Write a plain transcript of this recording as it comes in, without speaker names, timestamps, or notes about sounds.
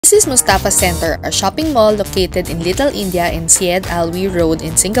This is Mustafa Centre, a shopping mall located in Little India in Syed Alwi Road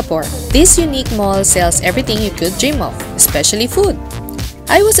in Singapore. This unique mall sells everything you could dream of, especially food.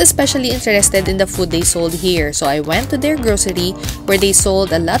 I was especially interested in the food they sold here, so I went to their grocery where they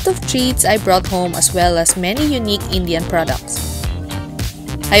sold a lot of treats I brought home as well as many unique Indian products.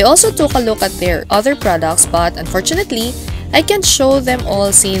 I also took a look at their other products, but unfortunately, I can't show them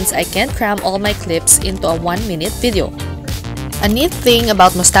all since I can't cram all my clips into a 1-minute video. A neat thing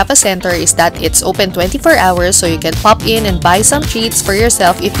about Mustafa Centre is that it's open 24 hours, so you can pop in and buy some treats for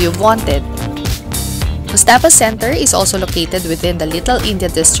yourself if you've wanted. Mustafa Centre is also located within the Little India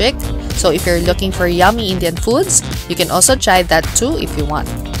district, so if you're looking for yummy Indian foods, you can also try that too if you want.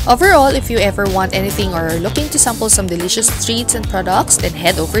 Overall, if you ever want anything or are looking to sample some delicious treats and products, then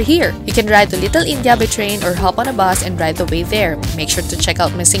head over here. You can ride to Little India by train or hop on a bus and ride the way there. Make sure to check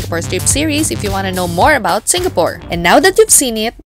out my Singapore trip series if you want to know more about Singapore. And now that you've seen it,